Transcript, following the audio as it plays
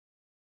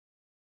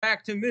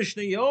Back to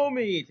Mishna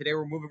Yomi. Today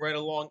we're moving right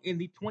along in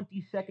the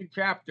 22nd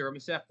chapter of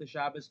Masechta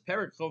Shabbos,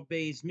 Perek Chov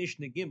Beis,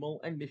 Mishnah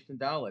Gimel, and Mishnah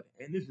Dalet.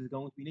 And this is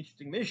going to be an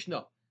interesting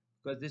Mishnah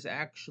because this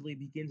actually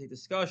begins a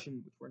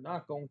discussion, which we're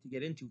not going to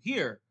get into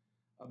here,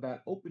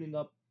 about opening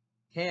up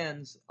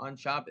cans on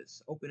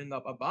Shabbos, opening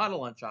up a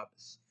bottle on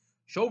Shabbos.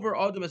 Shover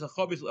Adam as a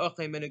chavis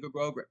l'achem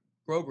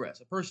grogres.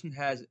 A person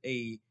has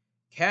a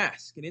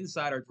cask, and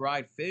inside are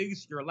dried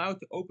figs. You're allowed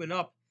to open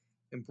up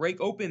and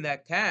break open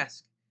that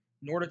cask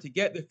in order to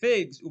get the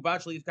figs,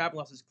 ubachli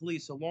tablas is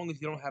kli, so long as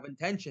you don't have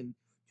intention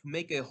to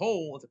make a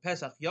hole, it's a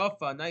pesach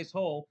yafa, a nice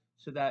hole,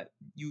 so that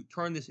you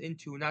turn this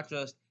into not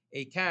just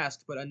a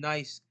cask, but a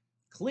nice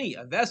kli,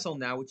 a vessel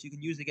now, which you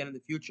can use again in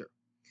the future.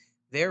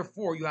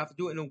 Therefore, you have to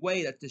do it in a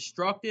way that's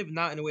destructive,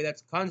 not in a way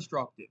that's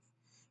constructive.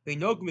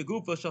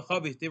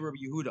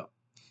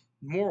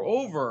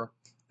 Moreover,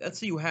 let's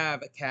say you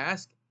have a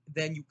cask,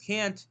 then you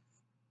can't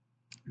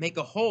make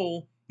a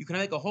hole. You can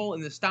make a hole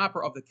in the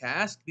stopper of the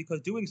cask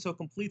because doing so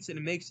completes it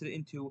and makes it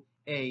into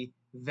a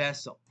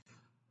vessel.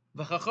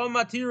 The Chacham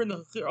Matir and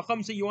the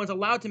Chacham say you aren't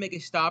allowed to make a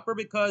stopper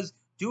because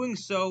doing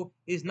so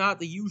is not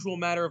the usual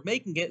matter of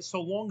making it,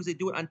 so long as they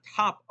do it on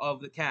top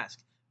of the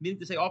cask. Meaning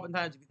to say,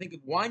 oftentimes, if you think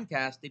of wine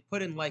cask, they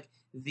put in like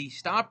the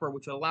stopper,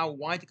 which would allow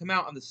wine to come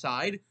out on the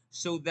side,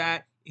 so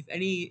that if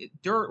any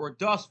dirt or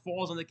dust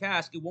falls on the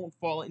cask, it won't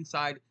fall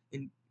inside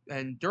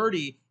and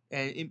dirty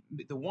and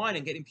the wine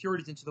and get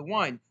impurities into the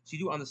wine. So you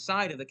do it on the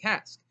side of the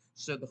cask.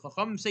 So the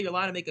Chacham say you're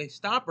allowed to make a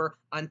stopper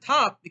on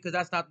top because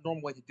that's not the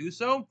normal way to do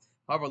so.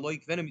 However,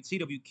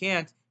 you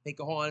can't make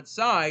a hole on its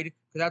side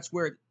because that's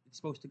where it's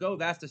supposed to go.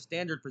 That's the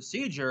standard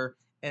procedure,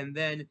 and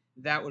then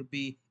that would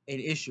be an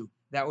issue.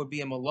 That would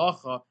be a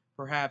malacha,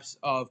 perhaps,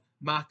 of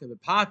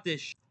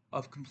makabepatish,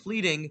 of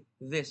completing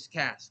this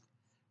cask.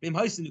 But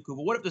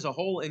what if there's a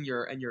hole in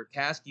your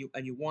cask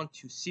and you want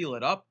to seal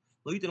it up?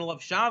 You can't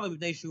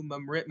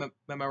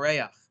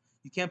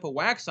put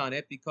wax on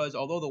it because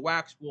although the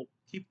wax will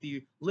keep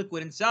the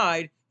liquid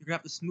inside, you're going to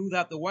have to smooth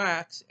out the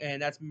wax, and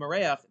that's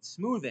mareach,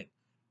 smoothing,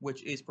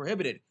 which is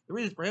prohibited. The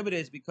reason it's prohibited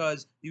is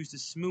because they used to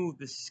smooth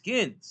the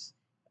skins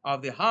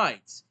of the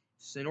hides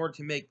in order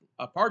to make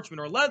a parchment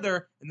or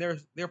leather, and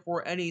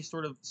therefore any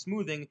sort of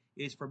smoothing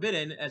is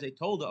forbidden as a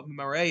tolda of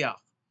mareach.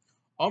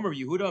 Amr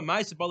Yehuda,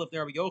 Ma'aseh if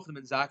Rabbi Yochanan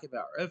and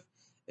Zakkai.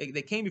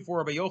 They came before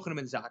Rabbi Yochanan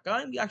and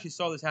Zakkai, and we actually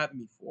saw this happen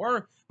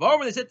before.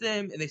 They said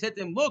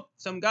to him, look,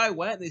 some guy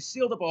went and they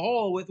sealed up a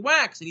hole with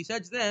wax, and he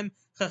said to them,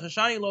 I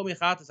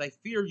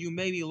fear you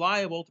may be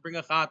liable to bring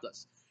a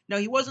chatas. Now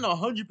he wasn't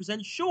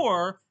 100%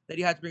 sure that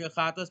he had to bring a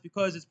chatas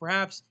because it's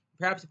perhaps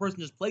the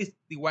person just placed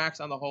the wax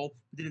on the hole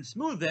but didn't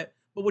smooth it.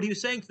 But what he was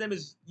saying to them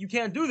is, you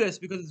can't do this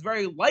because it's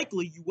very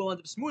likely you will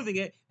end up smoothing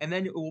it, and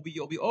then you'll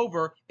be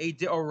over a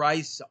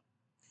deoraisa.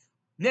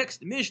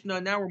 Next, Mishnah,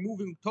 now we're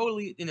moving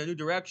totally in a new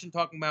direction,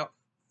 talking about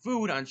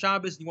food on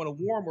Shabbos. You want a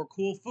warm or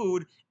cool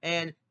food,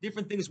 and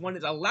different things one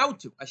is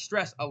allowed to. I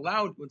stress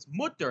allowed, it's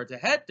mutter to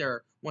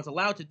heter, one's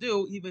allowed to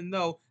do, even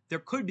though there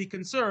could be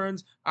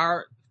concerns.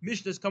 Our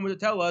Mishnah is coming to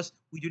tell us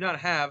we do not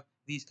have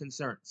these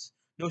concerns.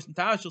 You can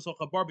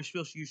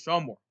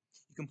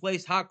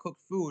place hot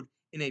cooked food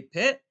in a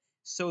pit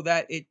so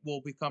that it will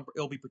be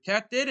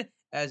protected,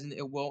 as in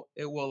you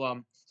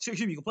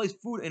can place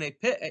food in a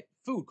pit,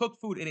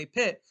 cooked food in a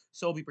pit,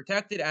 so it'll be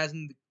protected, as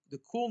in the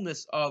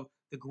coolness of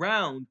the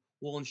ground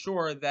will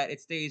ensure that it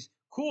stays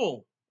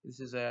cool.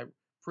 This is a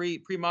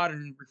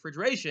pre-modern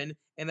refrigeration,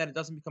 and that it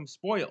doesn't become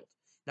spoiled.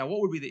 Now,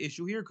 what would be the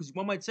issue here? Because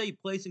one might say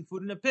placing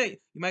food in a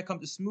pit, you might come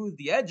to smooth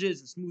the edges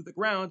and smooth the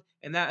ground,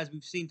 and that, as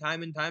we've seen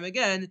time and time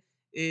again,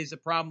 is a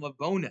problem of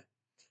bona.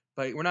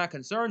 But we're not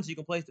concerned, so you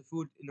can place the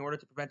food in order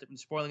to prevent it from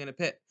spoiling in a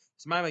pit.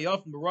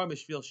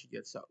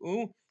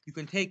 You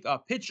can take a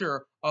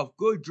pitcher of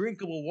good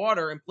drinkable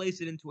water and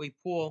place it into a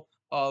pool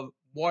of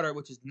water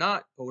which is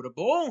not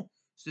potable,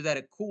 so that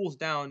it cools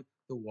down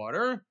the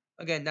water.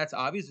 Again, that's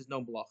obvious, there's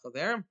no malacha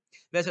there.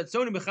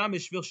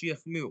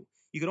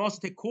 You can also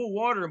take cool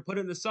water and put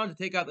it in the sun to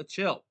take out the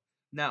chill.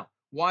 Now,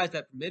 why is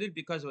that permitted?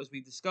 Because as we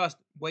discussed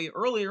way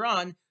earlier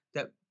on,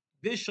 that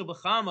bishul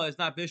b'chama is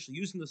not bishul.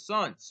 Using the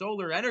sun,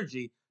 solar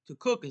energy, to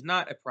cook is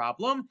not a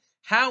problem.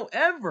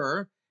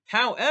 However,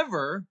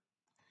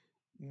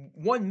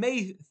 one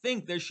may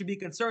think there should be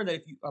concern that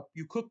if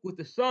you cook with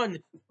the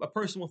sun, a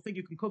person will think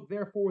you can cook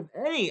therefore with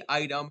any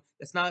item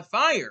that's not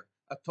fire.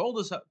 Told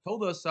us of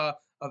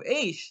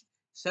Aish,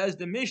 says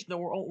the Mishnah,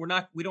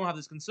 we don't have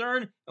this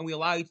concern, and we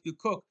allow you to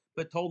cook,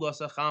 but told us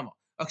a chama.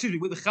 Excuse me,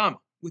 with the chama,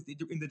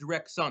 in the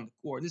direct sun,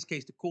 or in this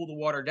case to cool the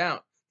water down,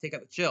 take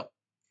out the chill.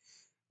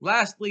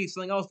 Lastly,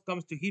 something else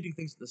comes to heating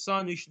things in the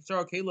sun. A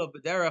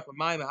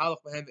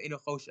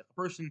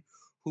person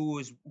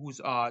who's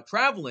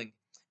traveling,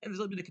 and there's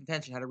a little bit of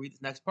contention how to read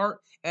this next part,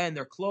 and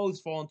their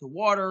clothes fall into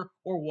water,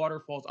 or water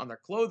falls on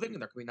their clothing,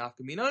 and there could be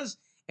nafkaminas,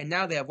 and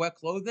now they have wet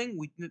clothing.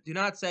 We do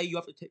not say you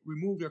have to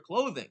remove your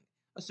clothing.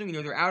 Assuming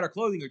their outer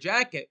clothing, your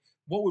jacket,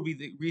 what would be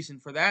the reason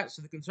for that?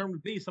 So the concern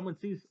would be someone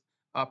sees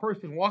a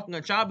person walking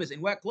on Shabbos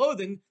in wet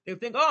clothing, they would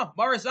think, oh,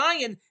 Bar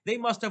Zion, they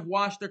must have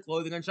washed their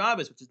clothing on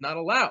Shabbos, which is not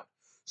allowed.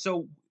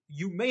 So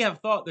you may have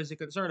thought there's a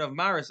concern of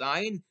maris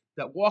ayin,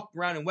 that walk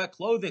around in wet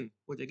clothing,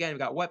 which again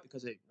got wet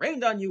because it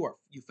rained on you or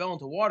you fell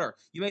into water.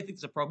 You may think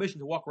it's a prohibition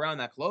to walk around in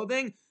that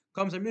clothing.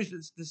 Comes a Mishna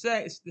to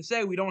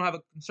say we don't have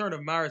a concern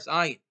of maris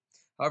ayin.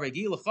 However,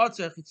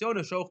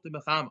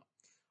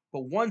 but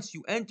once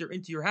you enter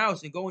into your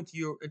house and go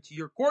into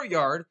your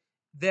courtyard,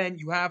 then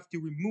you have to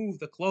remove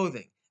the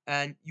clothing,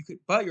 and you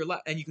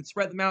could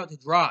spread them out to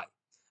dry.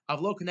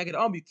 Avlo connected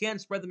you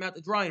can't spread them out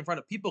to dry in front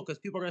of people because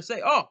people are going to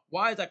say, "Oh,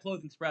 why is that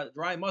clothing spread out to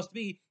dry? It must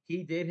be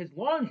he did his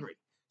laundry."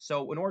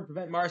 So in order to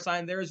prevent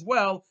Marasayan there as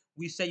well,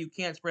 we say you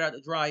can't spread out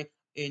to dry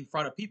in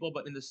front of people,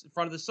 but in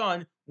front of the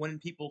sun when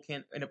people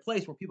can in a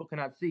place where people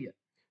cannot see it.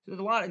 So there's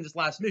a lot in this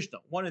last Mishnah.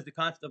 One is the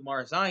concept of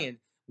Marasayan,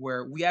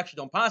 where we actually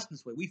don't pass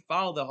this way. We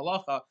follow the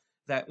halacha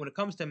that when it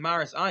comes to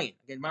Maris Ayin,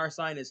 again, Maris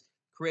Ayin is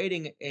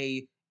creating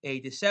a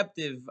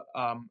deceptive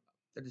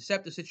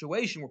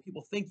situation where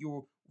people think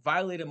you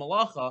violated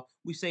malacha.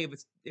 We say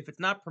if it's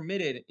not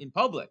permitted in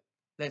public,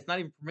 that it's not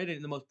even permitted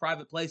in the most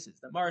private places.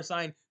 That Maris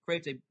Ayin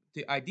creates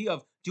the idea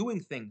of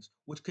doing things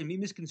which can be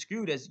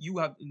misconstrued as you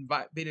have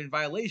been in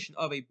violation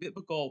of a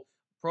biblical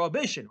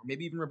prohibition, or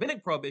maybe even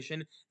rabbinic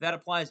prohibition, that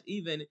applies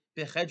even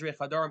bechedre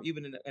chadarim,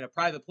 even in a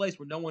private place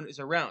where no one is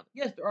around.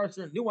 Yes, there are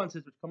certain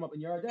nuances which come up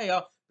in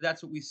Yeridea, but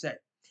that's what we say.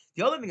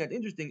 The other thing that's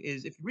interesting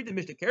is if you read the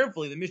Mishnah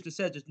carefully, the Mishnah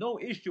says there's no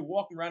issue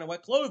walking around in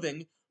wet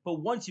clothing,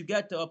 but once you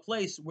get to a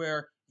place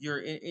where you're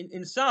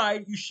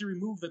inside, you should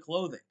remove the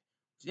clothing.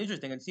 Which is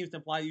interesting, and it seems to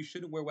imply you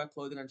shouldn't wear wet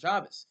clothing on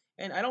Shabbos.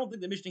 And I don't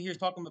think the Mishnah here is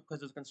talking about because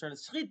there's concern of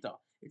Schita.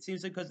 It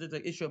seems like because there's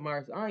an issue of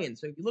Maris Ayin.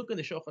 So if you look in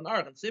the Shulchan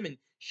Aruch and Siman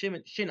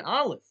Shin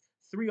Aleph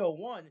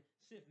 301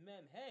 Sif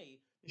Mem Hey,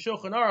 the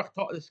Shulchan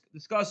Aruch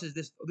discusses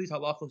these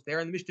halachos there,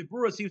 and the Mishnah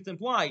Berurah seems to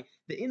imply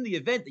that in the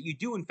event that you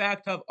do in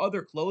fact have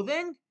other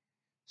clothing,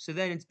 so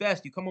then it's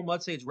best you come home.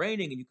 Let's say it's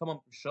raining and you come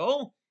home from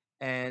shul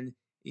and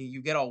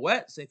you get all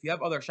wet. So if you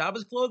have other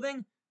Shabbos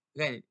clothing,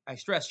 again, I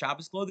stress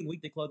Shabbos clothing,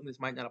 weekday clothing, this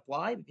might not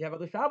apply. If you have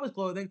other Shabbos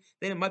clothing,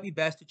 then it might be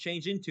best to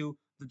change into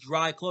the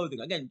dry clothing.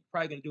 Again, you're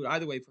probably going to do it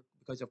either way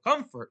because of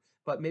comfort,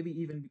 but maybe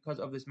even because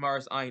of this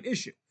Maris Ayin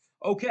issue.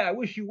 Okay, I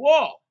wish you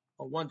all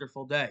a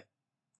wonderful day.